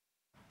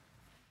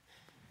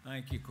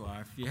Thank you,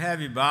 choir. If you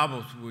have your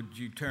Bibles, would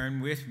you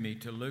turn with me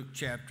to Luke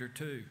chapter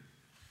 2?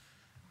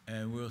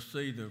 And we'll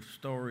see the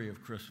story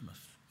of Christmas.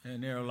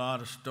 And there are a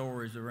lot of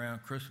stories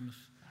around Christmas.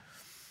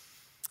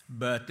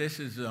 But this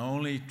is the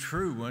only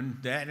true one,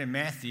 that in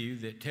Matthew,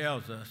 that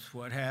tells us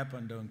what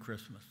happened on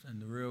Christmas.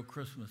 And the real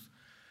Christmas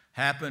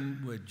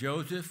happened with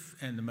Joseph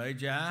and the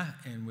Magi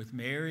and with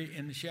Mary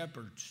and the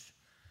shepherds.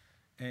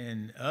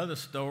 And other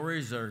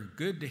stories are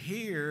good to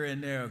hear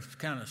and they'll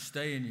kind of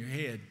stay in your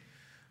head.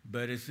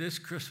 But it's this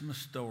Christmas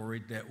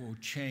story that will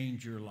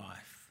change your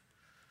life,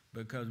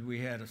 because we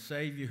had a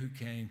Savior who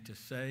came to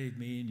save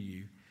me and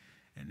you,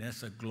 and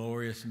that's a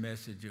glorious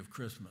message of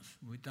Christmas.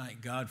 We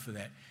thank God for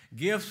that.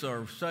 Gifts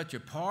are such a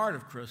part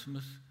of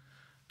Christmas.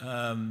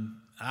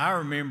 I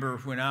remember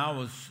when I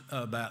was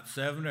about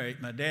 7 or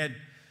 8, my dad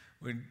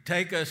would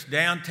take us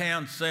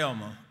downtown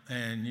Selma,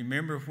 and you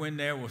remember when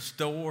there were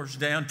stores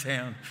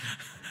downtown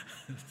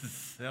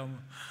Selma?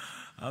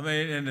 I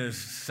mean, and the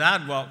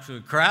sidewalks were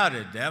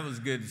crowded. That was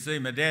good to see.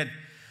 My dad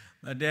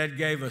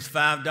gave us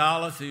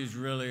 $5. He was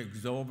really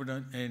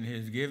exorbitant in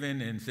his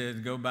giving and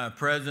said, go buy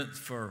presents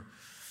for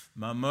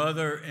my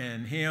mother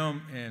and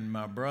him and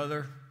my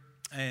brother.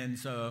 And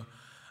so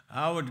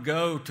I would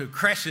go to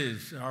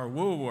Cress's or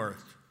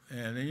Woolworth,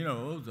 and, you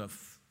know, those are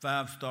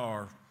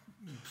 5-star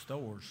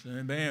stores.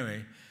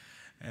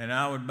 And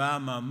I would buy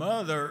my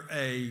mother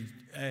a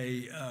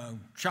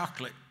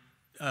chocolate,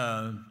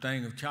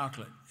 thing of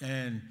chocolate.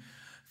 And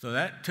so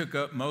that took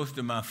up most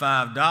of my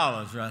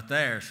 $5 right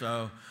there.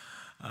 So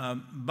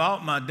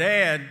bought my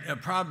dad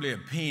probably a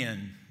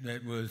pen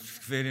that was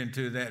fit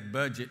into that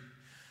budget.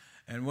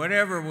 And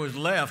whatever was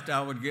left,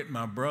 I would get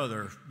my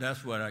brother.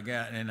 That's what I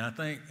got. And I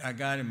think I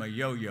got him a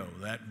yo-yo.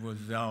 That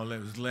was all that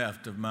was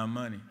left of my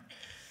money.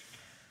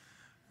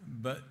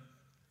 But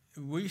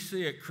we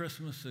see at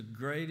Christmas the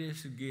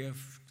greatest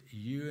gift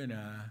you and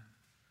I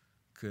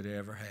could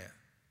ever have.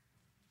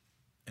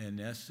 And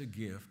that's the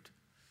gift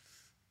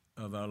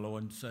of our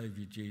Lord and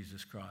Savior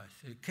Jesus Christ.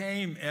 It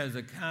came as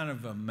a kind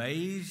of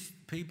amazed.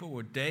 People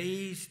were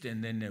dazed,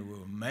 and then they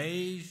were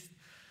amazed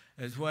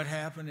as what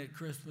happened at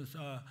Christmas.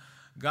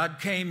 God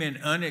came in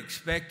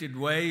unexpected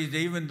ways,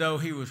 even though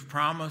he was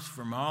promised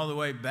from all the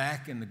way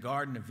back in the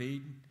Garden of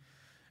Eden.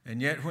 And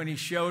yet when he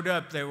showed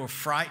up, they were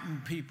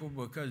frightened people,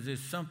 because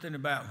there's something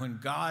about when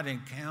God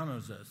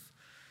encounters us.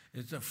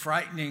 It's a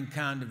frightening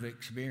kind of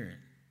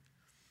experience.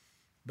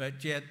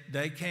 But yet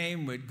they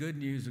came with good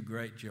news of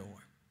great joy.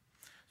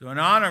 So in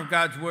honor of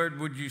God's word,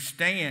 would you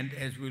stand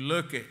as we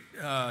look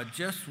at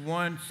just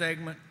one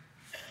segment?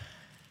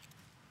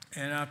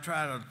 And I'll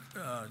try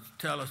to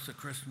tell us a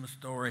Christmas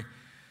story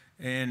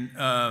in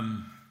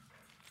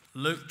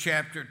Luke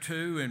chapter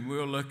 2, and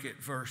we'll look at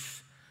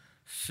verse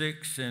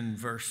 6 and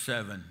verse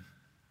 7,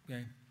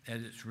 okay,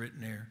 as it's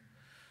written there.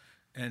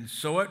 And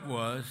so it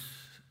was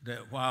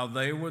that while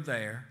they were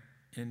there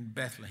in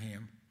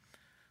Bethlehem,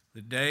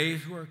 the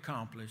days were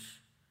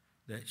accomplished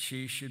that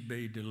she should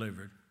be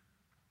delivered.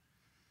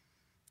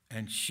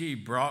 And she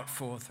brought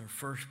forth her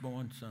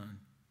firstborn son,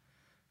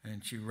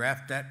 and she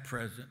wrapped that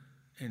present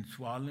in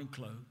swaddling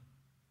clothes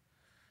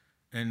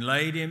and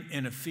laid him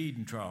in a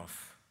feeding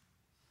trough,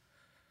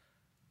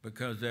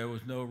 because there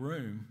was no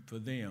room for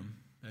them,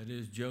 that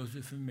is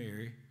Joseph and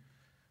Mary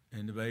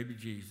and the baby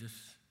Jesus.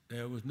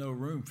 There was no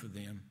room for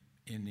them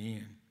in the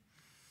inn.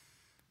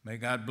 May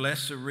God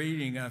bless the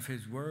reading of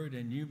his word,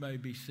 and you may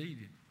be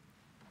seated.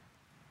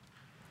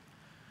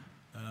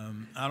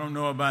 I don't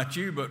know about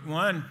you, but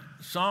one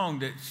song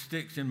that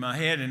sticks in my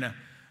head, and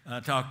I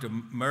talked to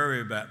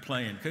Murray about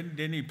playing.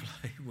 Didn't he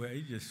play well?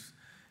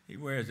 He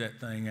wears that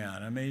thing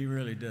out. I mean, he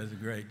really does a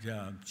great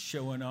job.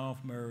 Showing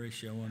off, Murray,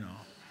 showing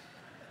off.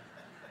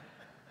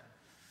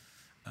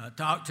 I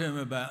talked to him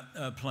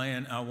about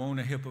playing I Want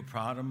a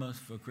Hippopotamus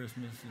for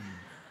Christmas, and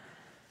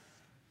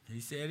he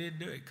said he'd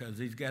do it because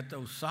he's got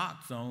those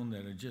socks on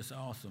that are just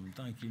awesome.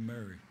 Thank you,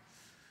 Murray.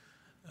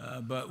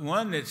 But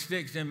one that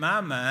sticks in my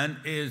mind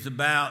is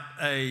about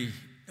a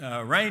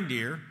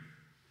reindeer,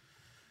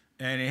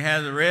 and he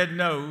has a red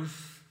nose,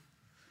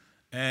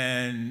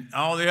 and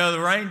all the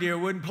other reindeer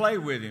wouldn't play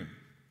with him.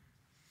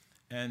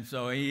 And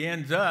so he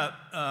ends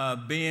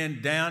up being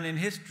down in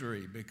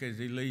history because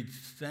he leads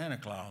Santa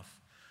Claus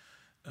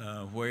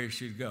where he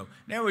should go.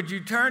 Now, would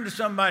you turn to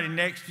somebody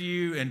next to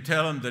you and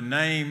tell them the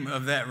name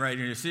of that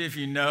reindeer? See if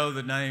you know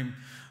the name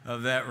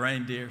of that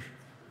reindeer.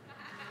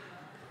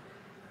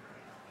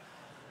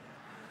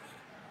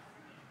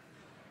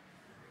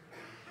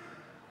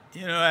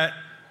 You know, that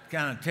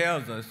kind of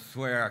tells us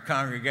where our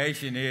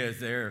congregation is.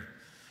 They're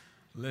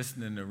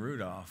listening to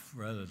Rudolph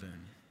rather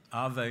than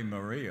Ave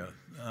Maria.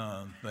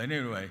 But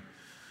anyway,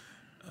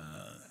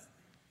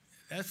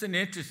 that's an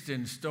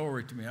interesting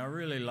story to me. I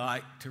really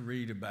like to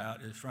read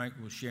about, as Frank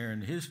was sharing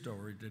his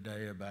story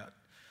today about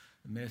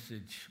the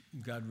message,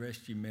 God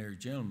Rest You Merry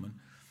Gentlemen.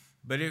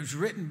 But it was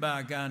written by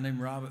a guy named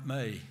Robert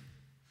May.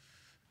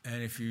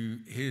 And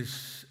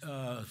his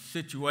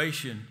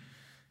situation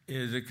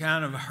is a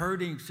kind of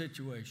hurting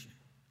situation.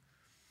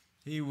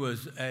 He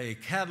was a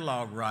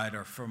catalog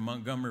writer for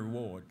Montgomery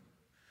Ward.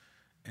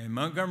 And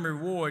Montgomery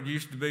Ward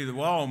used to be the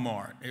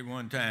Walmart at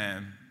one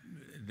time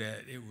that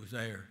it was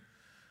there.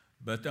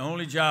 But the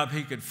only job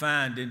he could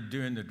find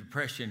during the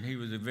Depression, he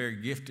was a very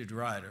gifted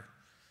writer.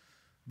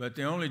 But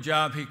the only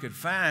job he could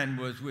find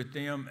was with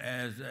them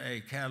as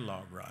a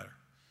catalog writer.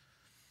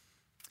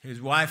 His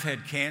wife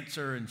had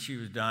cancer and she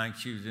was dying.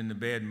 She was in the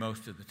bed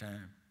most of the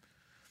time.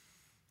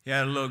 He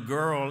had a little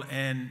girl,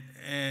 and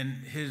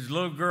his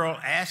little girl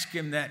asked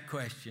him that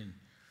question: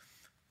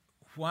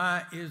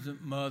 why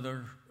isn't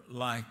Mother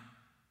like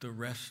the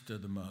rest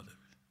of the mothers?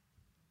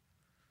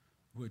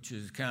 Which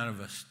is kind of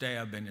a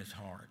stab in his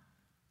heart.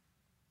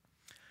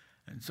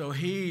 And so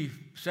he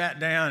sat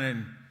down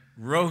and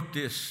wrote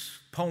this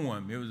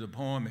poem. It was a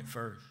poem at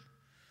first.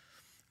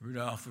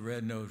 Rudolph the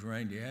Red-Nosed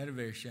Reindeer had a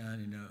very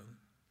shiny nose.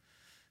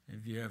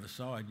 If you ever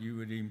saw it, you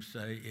would even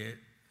say it.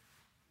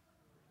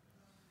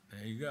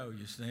 There you go.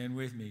 You're staying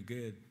with me.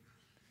 Good.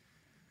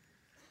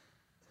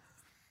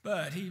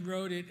 But he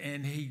wrote it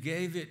and he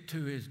gave it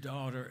to his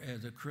daughter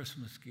as a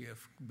Christmas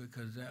gift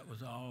because that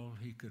was all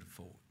he could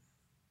afford.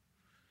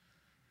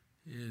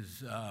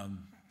 His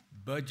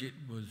budget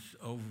was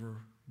over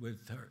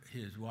with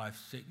his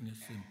wife's sickness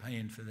and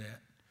paying for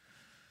that.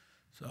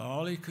 So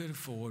all he could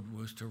afford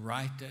was to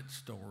write that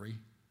story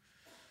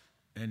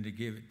and to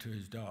give it to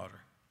his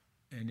daughter.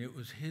 And it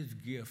was his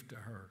gift to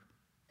her.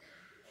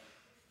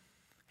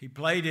 He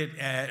played it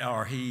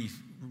he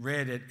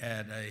read it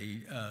at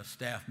a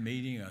staff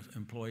meeting, an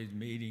employees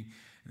meeting,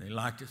 and they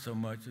liked it so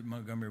much that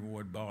Montgomery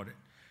Ward bought it.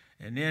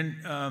 And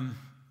then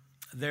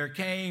there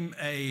came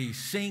a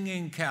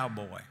singing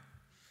cowboy.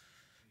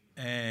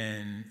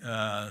 And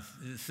the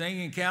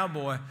singing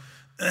cowboy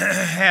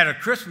had a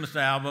Christmas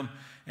album,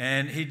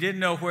 and he didn't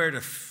know where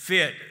to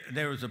fit.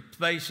 There was a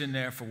place in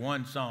there for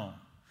one song.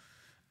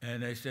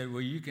 And they said,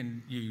 well, you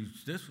can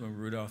use this one,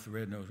 Rudolph the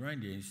Red-Nosed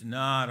Reindeer. He said, no,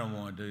 I don't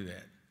want to do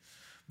that.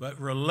 But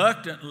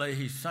reluctantly,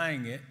 he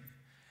sang it,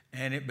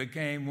 and it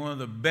became one of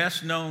the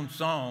best-known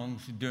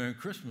songs during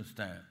Christmas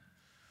time.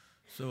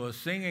 So a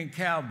singing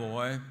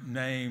cowboy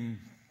named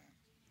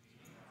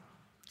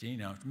Gene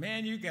Autry.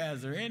 Man, you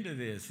guys are into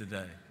this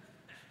today.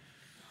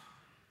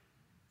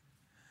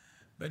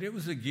 But it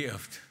was a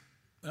gift.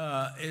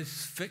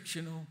 It's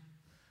fictional,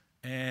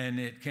 and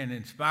it can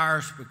inspire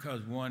us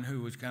because one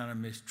who was kind of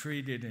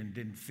mistreated and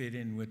didn't fit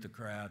in with the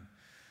crowd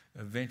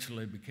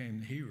eventually became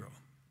the hero.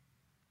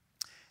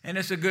 And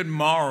it's a good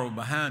moral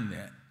behind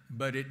that,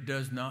 but it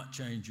does not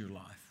change your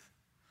life.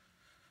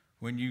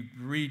 When you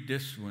read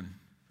this one,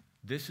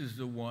 this is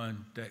the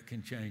one that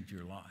can change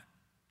your life.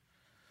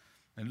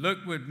 And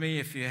look with me,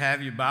 if you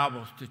have your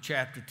Bibles, to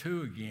chapter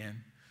 2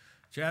 again.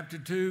 Chapter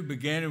 2,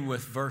 beginning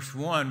with verse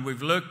 1,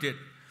 we've looked at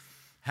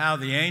how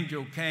the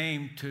angel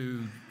came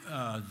to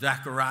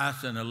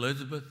Zacharias and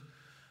Elizabeth,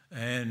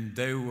 and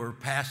they were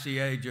past the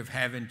age of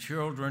having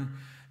children,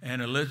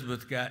 and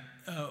Elizabeth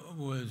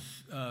was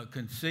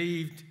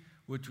conceived,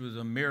 which was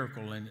a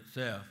miracle in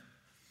itself.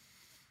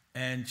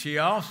 And she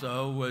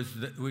also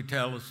we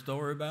tell a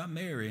story about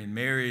Mary, and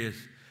Mary is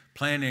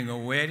planning a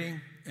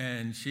wedding,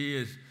 and she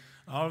is,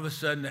 all of a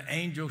sudden the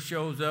angel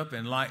shows up,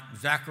 and like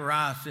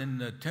Zacharias in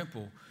the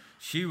temple,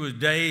 she was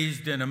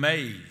dazed and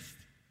amazed.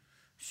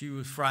 She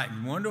was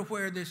frightened. Wonder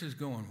where this is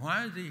going.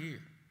 Why is he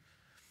here?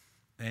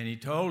 And he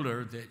told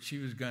her that she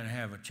was going to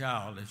have a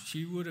child if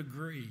she would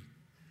agree.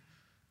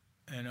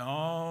 And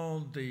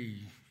all the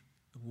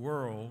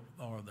world,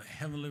 or the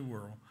heavenly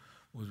world,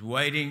 was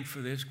waiting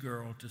for this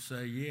girl to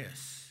say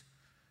yes.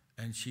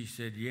 And she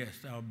said, yes,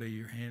 I'll be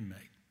your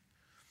handmaid.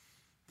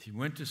 She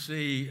went to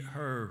see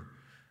her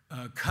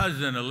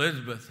cousin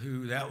Elizabeth,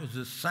 who that was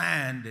a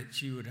sign that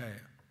she would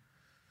have.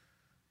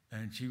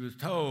 And she was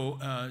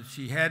told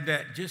she had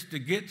that just to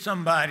get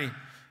somebody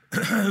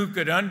who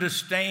could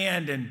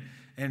understand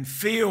and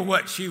feel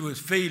what she was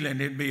feeling.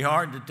 It'd be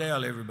hard to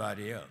tell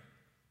everybody else.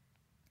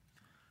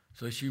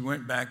 So she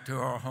went back to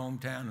her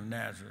hometown of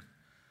Nazareth,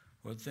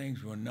 where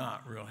things were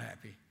not real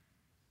happy.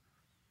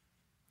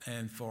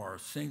 And for a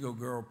single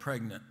girl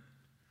pregnant,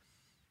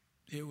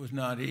 it was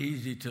not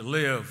easy to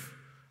live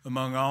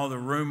among all the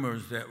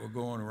rumors that were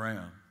going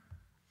around.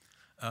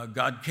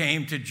 God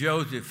came to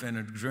Joseph in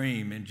a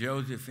dream, and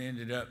Joseph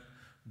ended up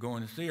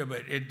going to see her.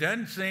 But it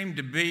doesn't seem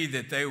to be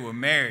that they were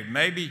married.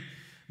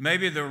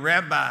 Maybe the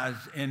rabbis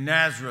in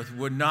Nazareth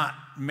would not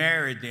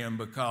marry them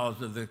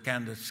because of the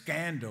kind of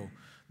scandal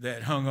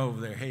that hung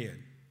over their head.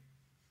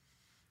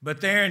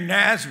 But they're in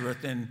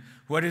Nazareth, and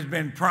what has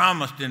been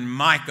promised in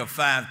Micah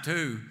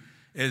 5:2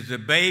 is the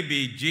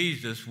baby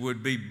Jesus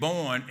would be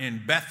born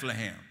in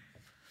Bethlehem.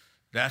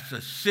 That's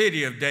the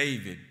city of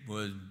David,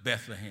 was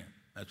Bethlehem.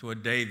 That's where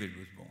David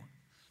was born.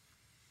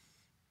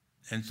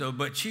 And so,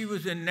 but she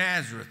was in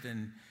Nazareth,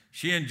 and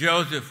she and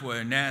Joseph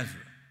were in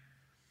Nazareth.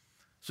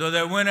 So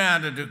there went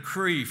out a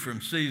decree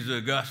from Caesar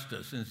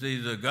Augustus. And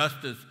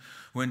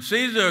when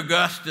Caesar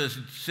Augustus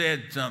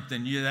said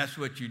something, that's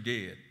what you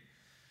did.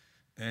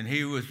 And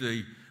he was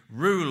the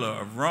ruler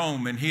of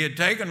Rome, and he had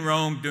taken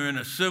Rome during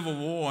a civil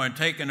war and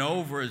taken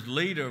over as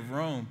leader of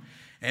Rome.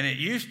 And it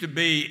used to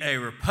be a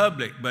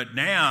republic, but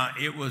now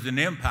it was an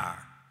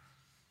empire.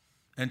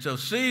 And so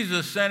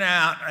Caesar sent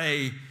out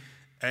a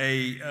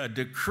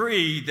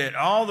decree that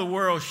all the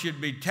world should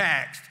be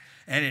taxed,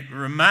 and it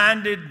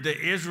reminded the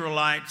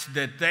Israelites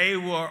that they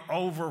were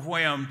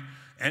overwhelmed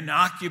and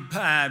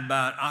occupied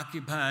by an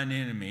occupying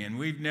enemy. And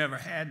we've never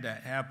had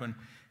that happen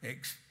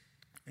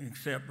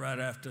except right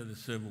after the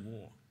Civil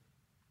War.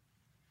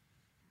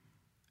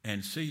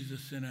 And Caesar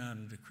sent out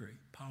a decree.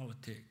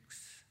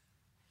 Politics,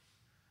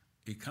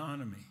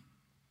 economy.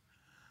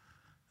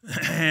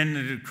 And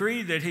the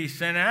decree that he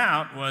sent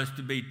out was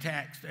to be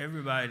taxed,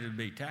 everybody to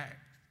be taxed,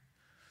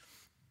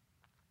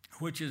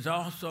 which is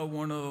also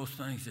one of those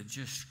things that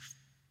just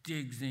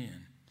digs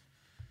in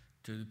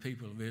to the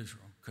people of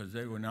Israel, because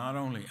they were not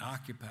only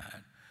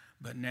occupied,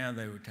 but now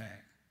they were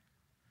taxed.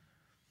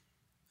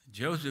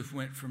 Joseph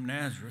went from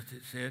Nazareth,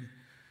 it said,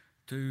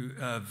 to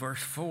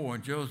verse 4,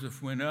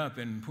 Joseph went up,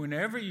 and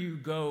whenever you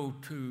go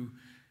to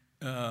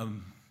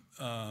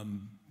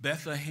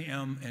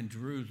Bethlehem and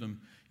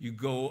Jerusalem, you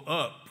go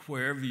up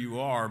wherever you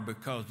are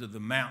because of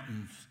the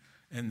mountains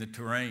and the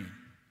terrain.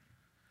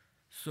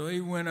 So he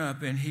went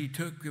up and he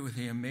took with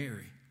him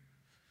Mary,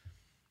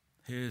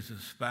 his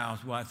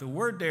espoused wife. The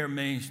word there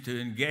means to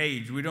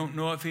engage. We don't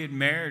know if he had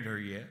married her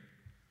yet.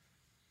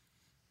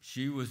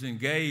 She was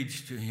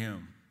engaged to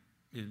him,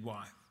 his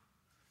wife.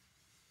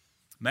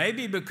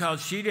 Maybe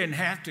because she didn't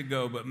have to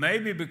go, but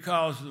maybe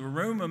because the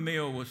rumor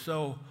mill was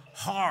so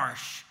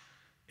harsh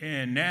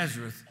in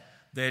Nazareth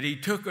that he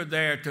took her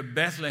there to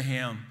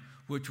Bethlehem,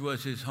 which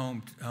was his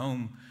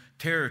home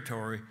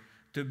territory,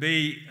 to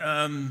be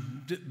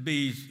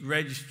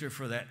registered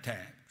for that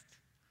tax.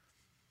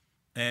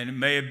 And it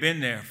may have been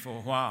there for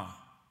a while.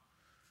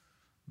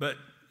 But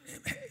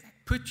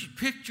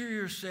picture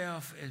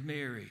yourself as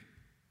Mary.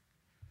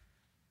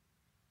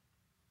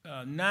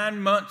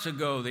 9 months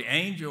ago, the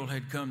angel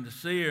had come to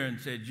see her and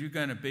said, you're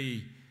going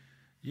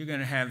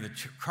to have the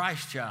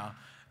Christ child,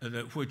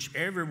 which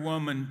every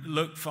woman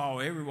looked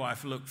forward, every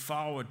wife looked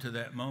forward to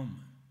that moment.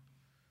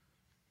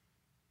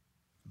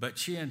 But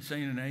she hadn't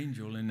seen an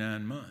angel in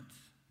 9 months.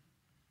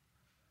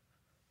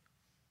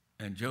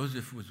 And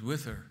Joseph was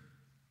with her.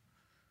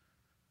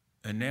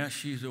 And now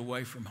she's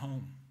away from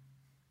home.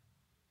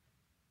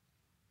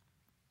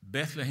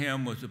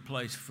 Bethlehem was a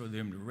place for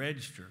them to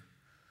register,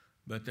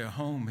 but their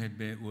home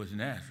was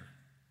Nazareth.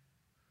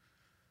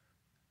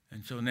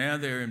 And so now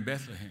they're in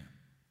Bethlehem.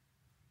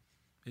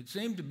 It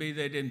seemed to be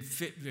they didn't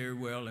fit very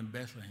well in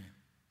Bethlehem.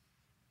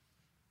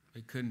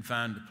 They couldn't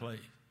find a place.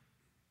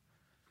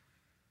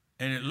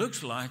 And it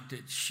looks like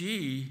that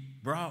she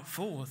brought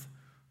forth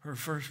her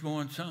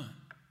firstborn son.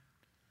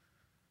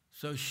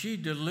 So she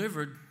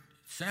delivered,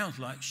 sounds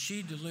like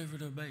she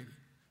delivered a baby.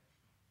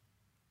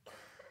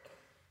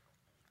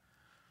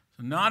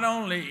 So not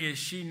only is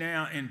she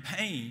now in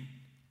pain,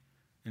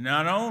 and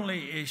not only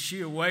is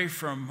she away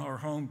from her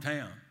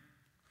hometown,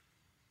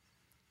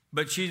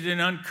 but she's in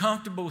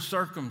uncomfortable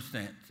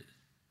circumstances.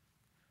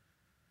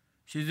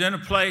 She's in a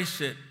place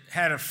that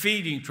had a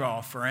feeding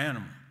trough for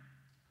animals.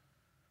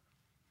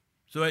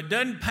 So it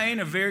doesn't paint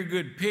a very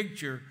good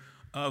picture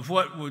of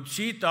what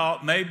she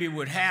thought maybe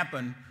would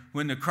happen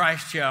when the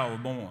Christ child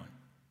was born.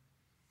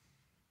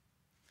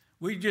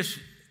 We just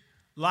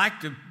like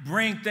to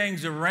bring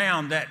things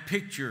around that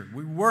picture.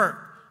 We work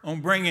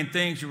on bringing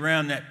things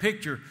around that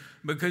picture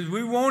because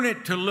we want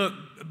it to look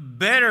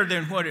better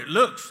than what it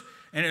looks.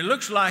 And it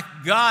looks like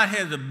God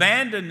has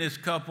abandoned this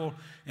couple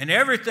and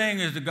everything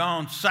has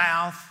gone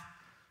south.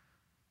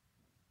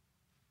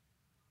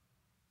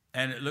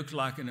 And it looks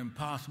like an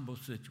impossible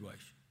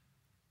situation.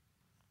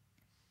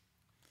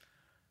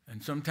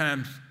 And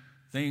sometimes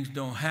things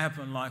don't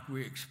happen like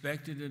we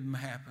expected them to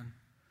happen.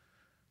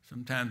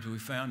 Sometimes we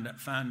find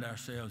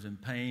ourselves in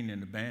pain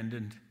and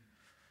abandoned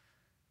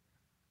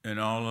and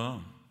all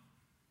alone.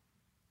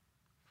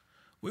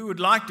 We would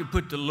like to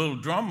put the little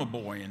drummer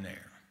boy in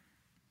there,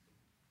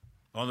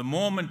 or the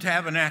Mormon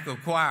Tabernacle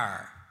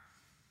Choir,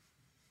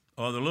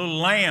 or the little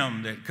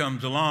lamb that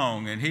comes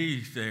along and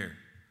he's there.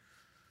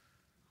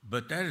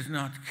 But that is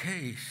not the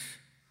case.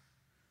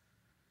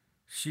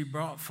 She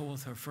brought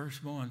forth her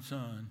firstborn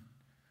son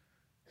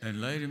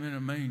and laid him in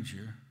a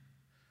manger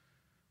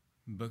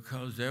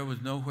because there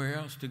was nowhere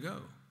else to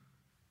go.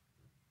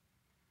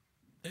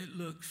 It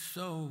looks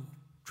so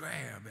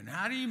drab. And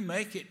how do you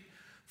make it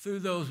through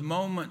those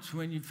moments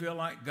when you feel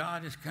like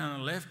God has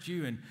kind of left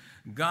you and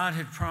God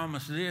had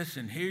promised this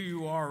and here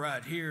you are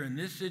right here in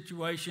this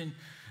situation?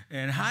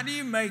 And how do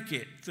you make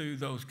it through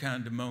those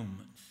kind of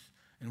moments?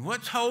 And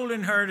what's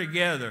holding her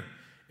together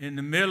in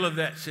the middle of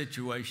that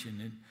situation?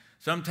 And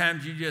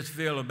sometimes you just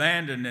feel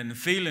abandoned and the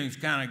feelings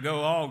kind of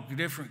go all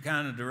different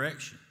kind of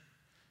directions.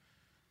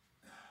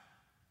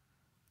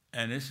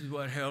 And this is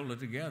what held her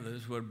together.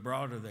 This is what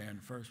brought her there in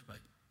the first place.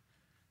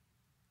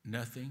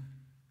 Nothing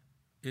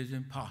is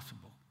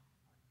impossible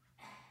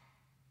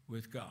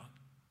with God.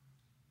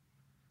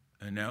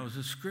 And that was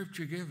a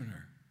scripture given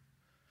her.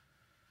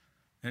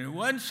 And it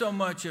wasn't so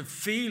much of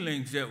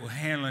feelings that were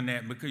handling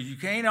that, because you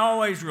can't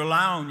always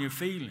rely on your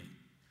feelings.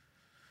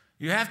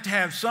 You have to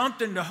have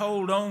something to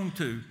hold on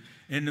to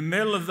in the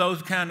middle of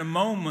those kind of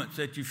moments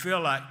that you feel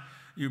like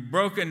you've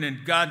broken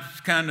and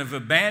God's kind of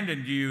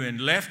abandoned you and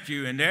left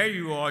you, and there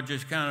you are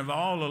just kind of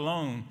all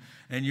alone.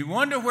 And you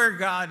wonder where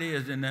God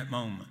is in that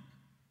moment.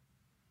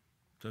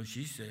 So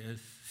she says,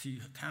 she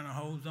kind of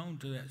holds on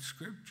to that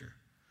scripture.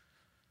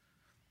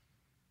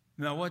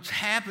 Now, what's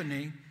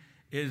happening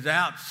is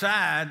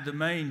outside the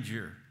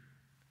manger.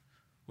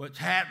 What's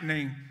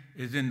happening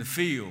is in the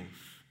fields.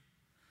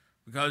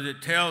 Because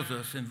it tells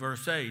us in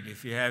verse 8,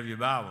 if you have your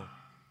Bible,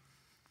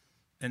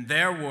 and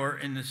there were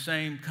in the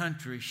same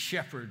country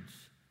shepherds,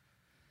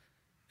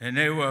 and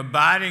they were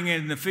abiding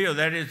in the field.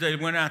 That is, they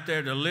went out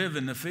there to live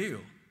in the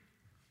field.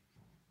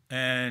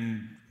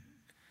 And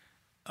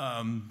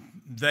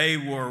they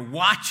were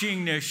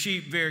watching their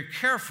sheep very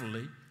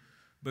carefully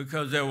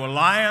because there were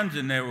lions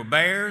and there were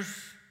bears.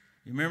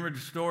 You remember the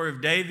story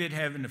of David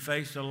having to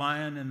face the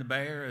lion and the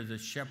bear as a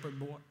shepherd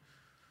boy?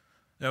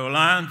 There were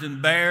lions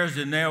and bears,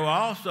 and there were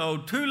also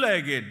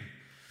two-legged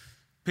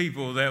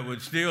people that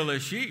would steal their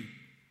sheep.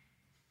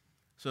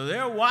 So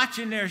they're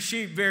watching their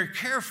sheep very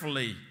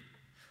carefully.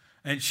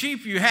 And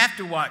sheep you have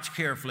to watch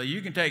carefully.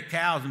 You can take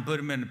cows and put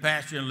them in the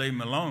pasture and leave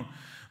them alone.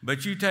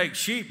 But you take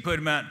sheep, put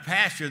them out in the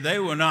pasture, they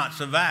will not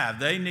survive.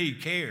 They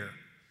need care.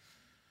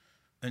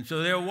 And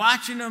so they're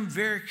watching them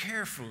very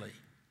carefully.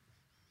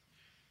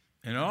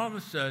 And all of a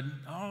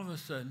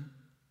sudden,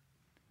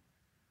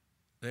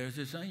 there's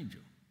this angel.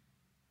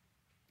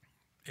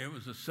 It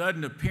was a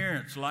sudden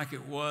appearance like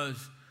it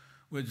was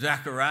with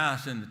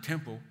Zacharias in the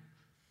temple.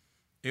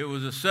 It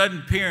was a sudden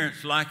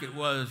appearance like it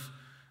was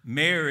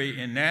Mary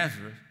in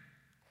Nazareth.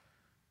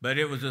 But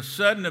it was a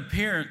sudden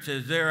appearance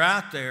as they're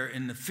out there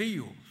in the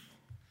fields.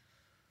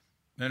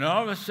 And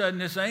all of a sudden,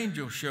 this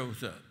angel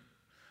shows up.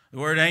 The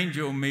word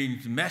angel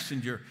means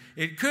messenger.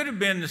 It could have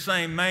been the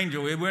same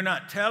angel. We're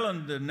not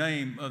telling the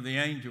name of the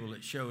angel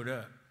that showed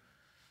up.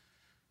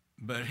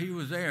 But he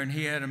was there, and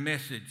he had a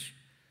message.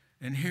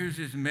 And here's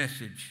his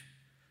message.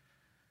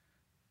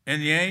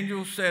 And the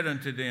angel said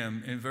unto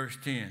them in verse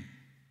 10,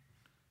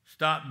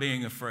 stop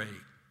being afraid.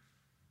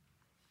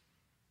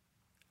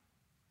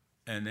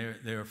 And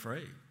they're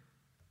afraid.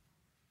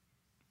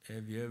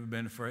 Have you ever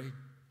been afraid?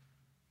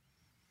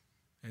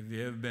 Have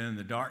you ever been in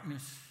the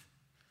darkness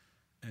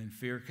and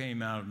fear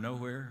came out of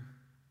nowhere?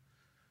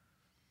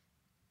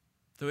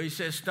 So he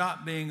says,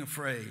 stop being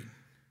afraid.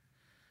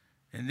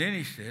 And then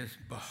he says,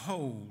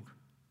 behold,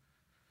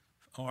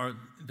 or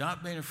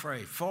not being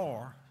afraid,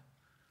 for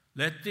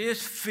let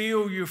this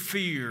fill your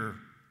fear.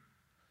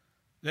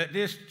 Let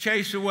this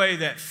chase away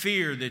that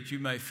fear that you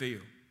may feel.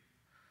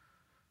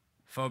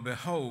 For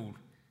behold,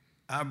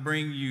 I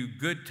bring you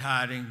good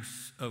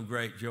tidings of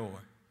great joy.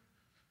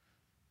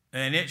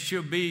 And it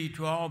shall be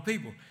to all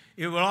people.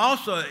 It will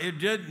also,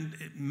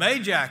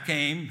 Magi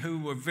came who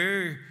were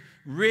very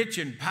rich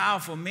and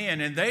powerful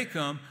men, and they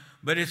come,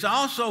 but it's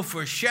also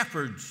for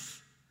shepherds.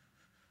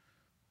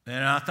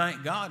 And I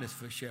thank God it's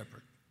for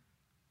shepherds.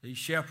 These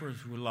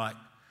shepherds were like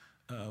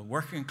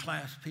working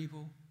class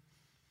people.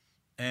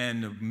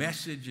 And the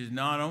message is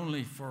not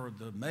only for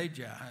the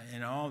Magi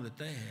and all that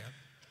they have,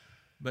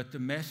 but the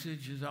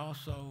message is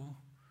also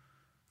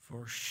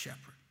for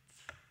shepherds.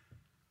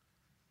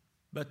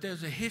 But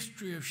there's a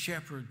history of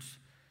shepherds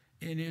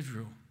in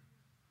Israel.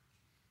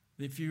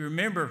 If you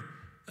remember,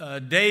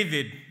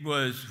 David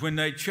was, when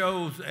they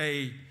chose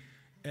a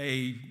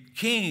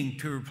king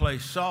to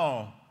replace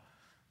Saul,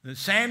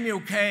 Samuel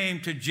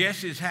came to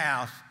Jesse's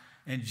house,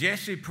 and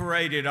Jesse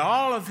paraded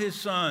all of his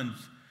sons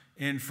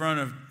in front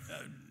of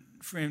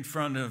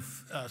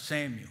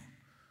Samuel.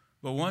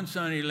 But one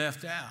son he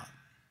left out,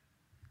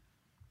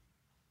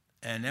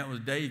 and that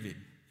was David.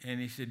 And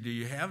he said, do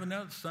you have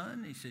another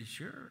son? He said,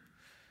 sure.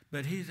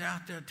 But he's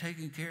out there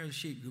taking care of the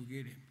sheep. Go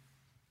get him.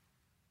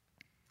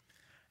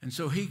 And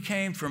so he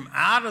came from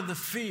out of the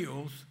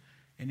fields,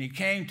 and he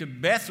came to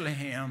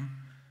Bethlehem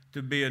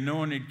to be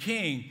anointed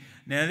king.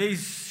 Now,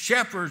 these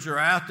shepherds are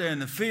out there in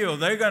the field.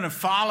 They're going to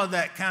follow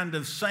that kind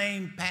of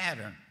same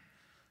pattern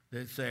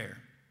that's there.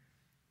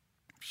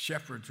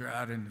 Shepherds are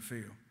out in the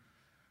field.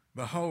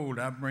 Behold,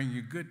 I bring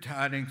you good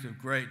tidings of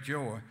great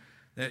joy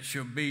that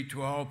shall be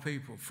to all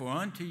people. For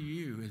unto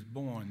you is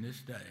born this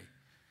day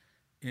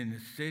in the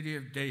city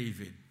of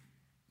David.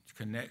 It's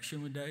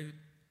connection with David.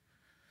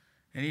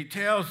 And he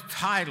tells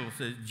titles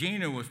that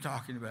Gina was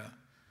talking about.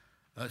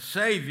 A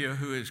Savior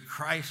who is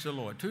Christ the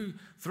Lord.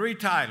 3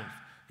 titles.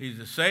 He's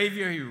the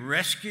Savior. He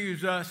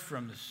rescues us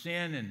from the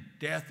sin and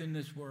death in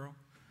this world.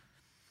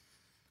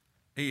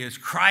 He is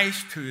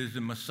Christ, who is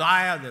the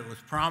Messiah that was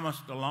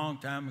promised a long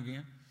time ago.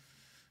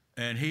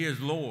 And he is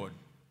Lord.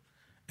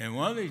 And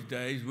one of these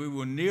days we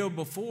will kneel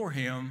before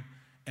him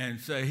and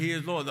say, he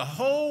is Lord. The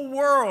whole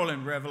world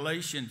in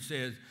Revelation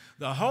says,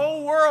 the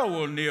whole world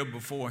will kneel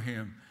before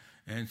him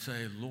and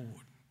say, Lord.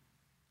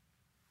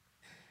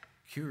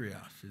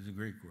 Kurios is the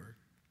Greek word.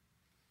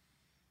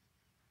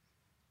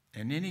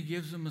 And then he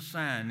gives them a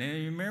sign. Now,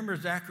 you remember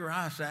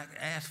Zacharias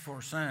asked for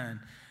a sign,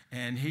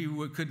 and he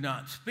could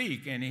not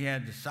speak, and he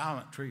had the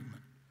silent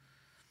treatment.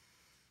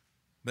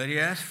 But he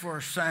asked for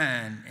a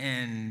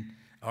sign,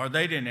 or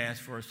they didn't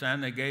ask for a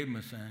sign, they gave him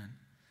a sign.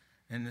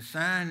 And the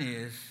sign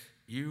is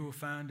you will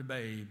find a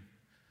babe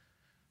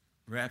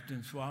wrapped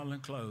in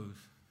swaddling clothes,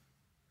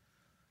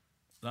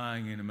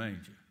 lying in a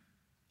manger.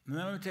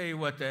 Now, let me tell you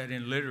what that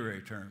in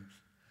literary terms.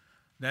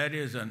 That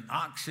is an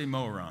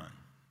oxymoron.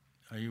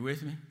 Are you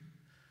with me?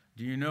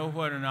 Do you know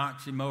what an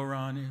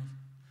oxymoron is?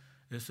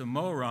 It's a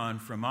moron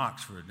from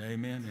Oxford.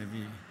 Amen.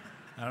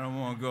 I don't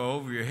want to go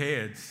over your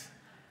heads.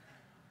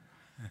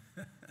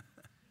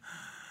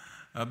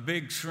 A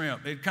big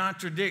shrimp. It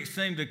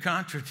seems to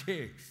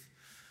contradict.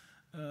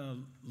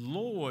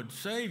 Lord,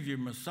 Savior,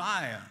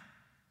 Messiah,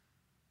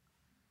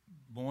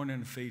 born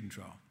in a feeding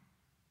trough.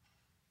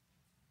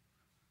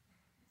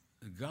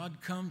 God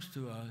comes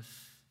to us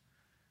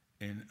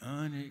in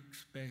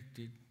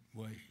unexpected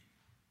ways.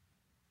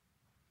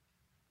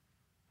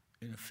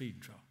 In a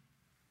feeding trough.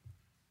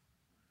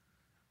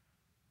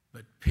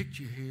 But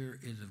picture here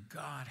is of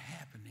God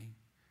happening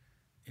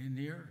in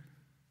the earth.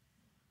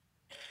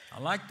 I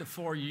like the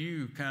for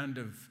you kind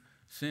of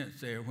sense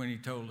there when he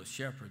told the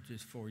shepherds,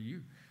 it's for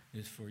you,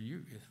 it's for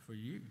you, it's for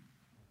you.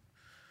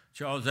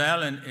 Charles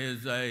Allen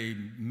is a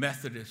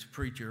Methodist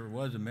preacher, or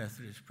was a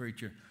Methodist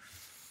preacher,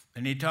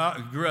 and he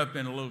grew up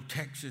in a little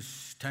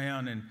Texas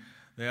town, and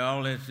they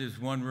all had this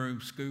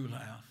one-room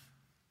schoolhouse.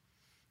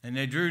 And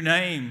they drew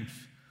names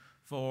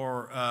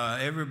for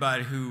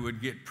everybody who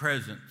would get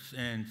presents,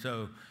 and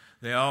so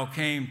they all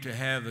came to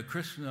have the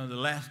Christmas, the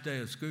last day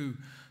of school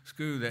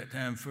that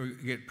time for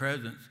get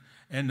presents.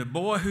 And the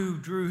boy who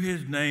drew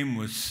his name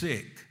was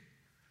sick.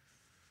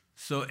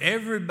 So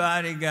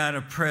everybody got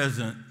a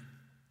present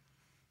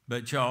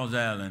but Charles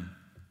Allen.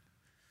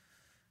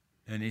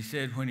 And he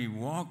said when he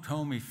walked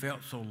home, he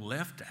felt so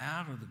left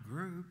out of the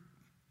group.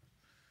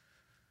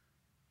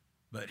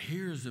 But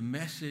here's the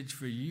message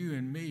for you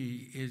and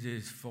me. It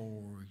is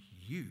for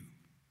you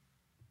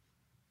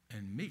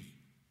and me.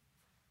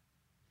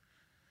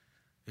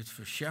 It's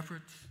for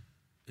shepherds.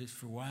 It's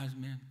for wise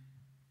men.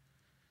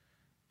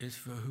 It's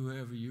for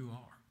whoever you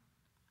are.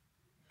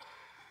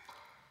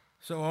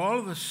 So all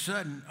of a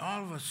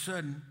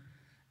sudden,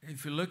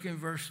 if you look in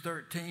verse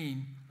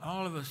 13,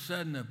 all of a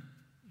sudden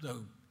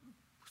the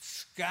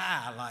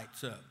sky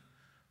lights up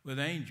with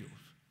angels.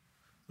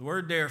 The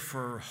word there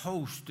for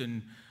host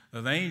and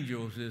of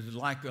angels is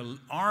like an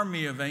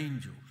army of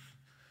angels.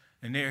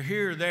 And they're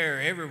here,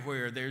 there,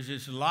 everywhere. There's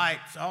just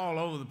lights all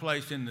over the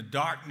place in the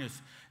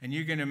darkness. And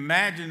you can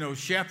imagine those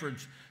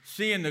shepherds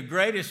seeing the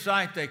greatest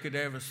sight they could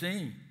ever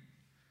see.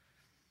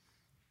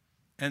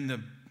 And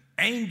the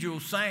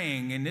angels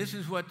sang, and this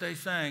is what they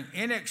sang: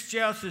 In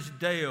excelsis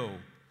Deo,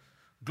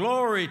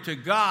 glory to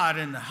God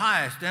in the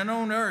highest, and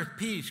on earth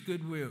peace,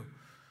 goodwill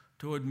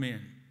toward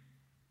men.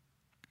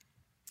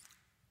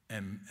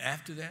 And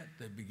after that,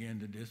 they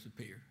began to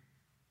disappear.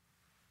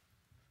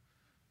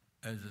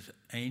 As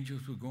the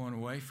angels were going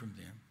away from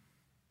them,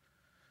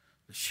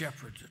 the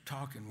shepherds are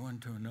talking one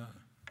to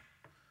another.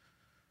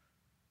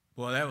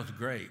 Boy, that was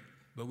great,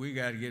 but we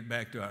got to get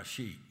back to our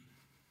sheep.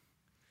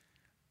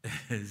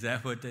 Is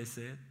that what they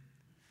said?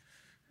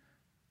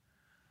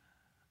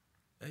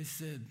 They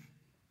said,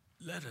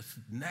 let us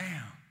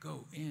now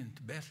go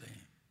into Bethlehem.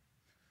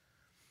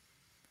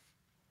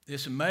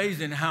 It's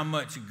amazing how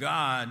much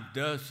God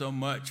does so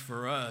much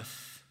for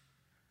us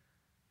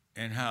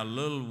and how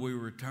little we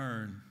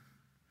return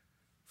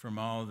from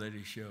all that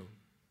he showed.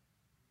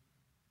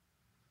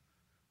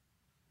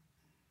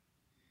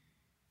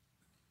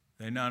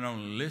 They not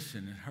only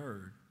listened and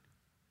heard,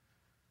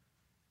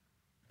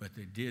 but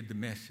they did the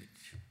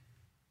message.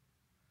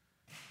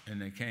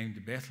 And they came to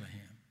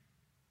Bethlehem,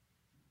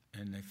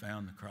 and they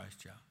found the Christ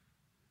child.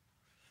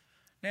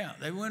 Now,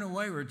 they went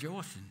away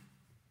rejoicing.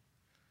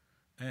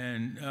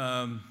 And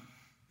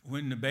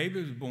when the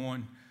baby was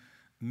born,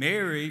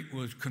 Mary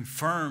was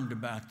confirmed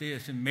about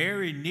this, and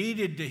Mary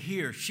needed to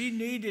hear. She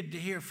needed to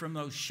hear from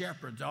those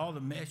shepherds all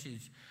the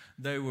message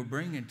they were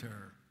bringing to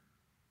her.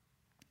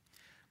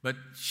 But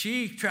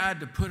she tried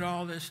to put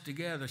all this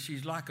together.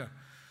 She's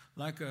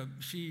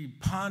she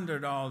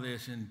pondered all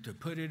this and to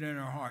put it in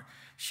her heart.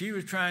 She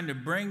was trying to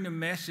bring the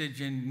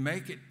message and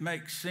make it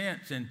make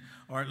sense,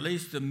 or at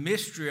least the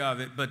mystery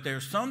of it. But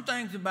there's some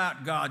things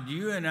about God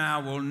you and I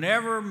will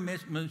never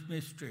miss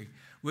mystery.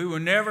 We will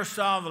never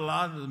solve a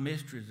lot of the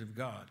mysteries of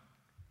God.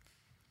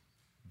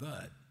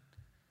 But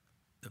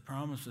the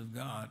promise of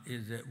God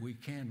is that we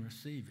can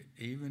receive it,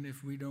 even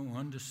if we don't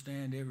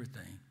understand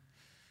everything,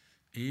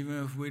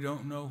 even if we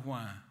don't know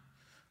why.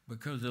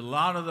 Because a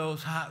lot of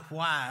those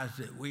whys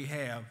that we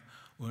have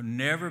will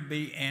never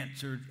be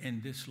answered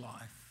in this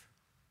life.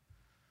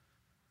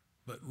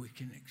 But we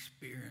can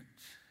experience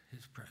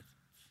his presence.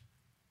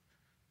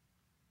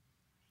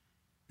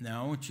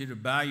 Now, I want you to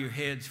bow your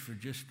heads for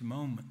just a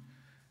moment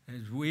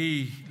as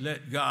we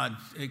let God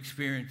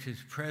experience his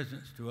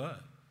presence to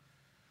us.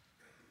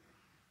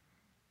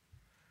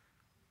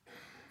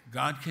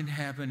 God can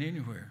happen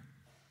anywhere.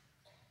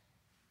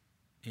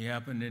 He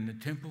happened in the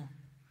temple.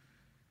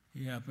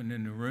 He happened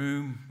in the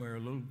room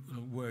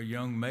where a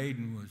young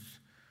maiden was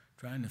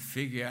trying to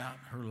figure out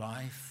her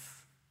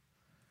life.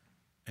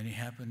 And he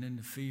happened in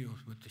the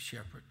fields with the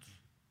shepherds.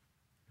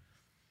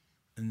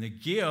 And the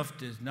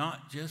gift is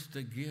not just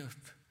a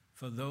gift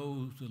for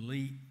those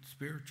elite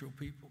spiritual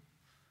people.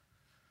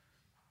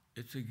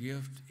 It's a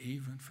gift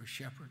even for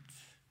shepherds.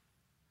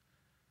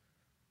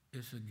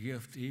 It's a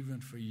gift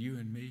even for you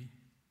and me.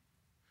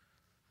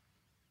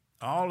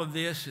 All of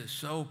this is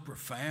so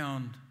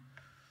profound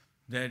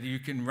that you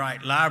can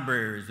write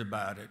libraries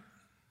about it.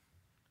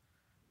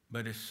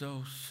 But it's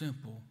so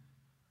simple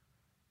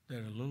that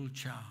a little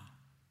child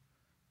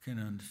can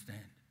understand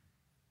it.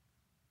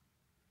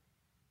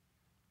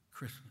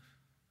 Christmas.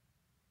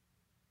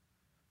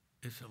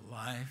 It's a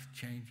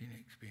life-changing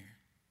experience.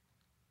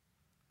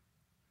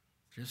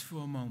 Just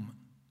for a moment,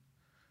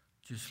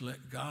 just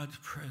let God's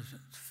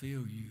presence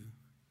fill you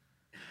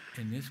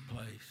in this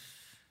place.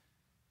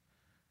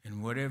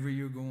 And whatever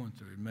you're going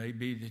through, it may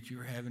be that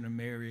you're having a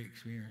merry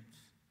experience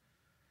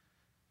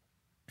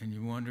and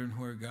you're wondering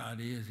where God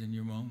is in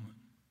your moment.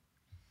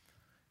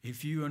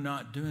 If you are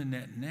not doing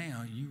that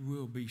now, you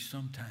will be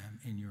sometime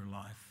in your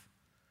life.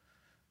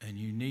 And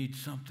you need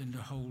something to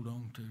hold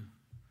on to.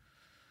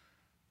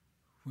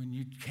 When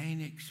you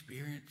can't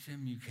experience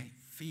Him, you can't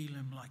feel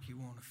Him like you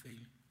want to feel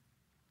Him.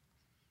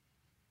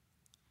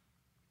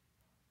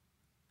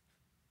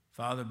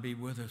 Father, be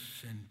with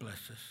us and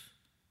bless us.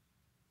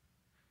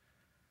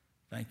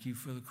 Thank you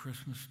for the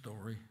Christmas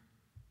story.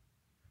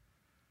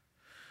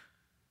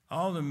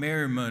 All the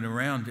merriment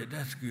around it,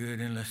 that's good,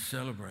 and let's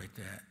celebrate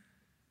that.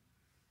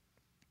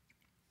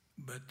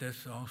 But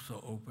let's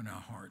also open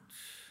our hearts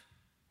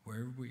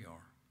wherever we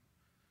are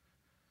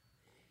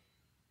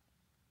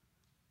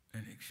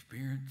and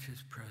experience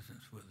His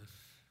presence with us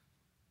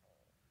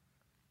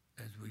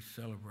as we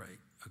celebrate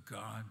a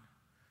God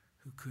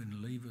who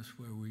couldn't leave us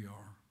where we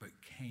are, but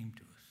came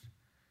to us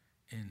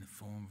in the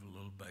form of a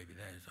little baby.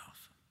 That is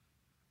awesome.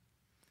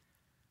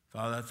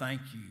 Father, I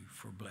thank you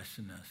for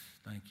blessing us.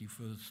 Thank you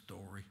for the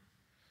story.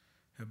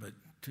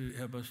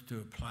 Help us to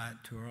apply it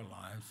to our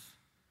lives.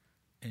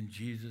 In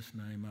Jesus'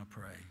 name I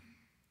pray.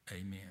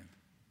 Amen.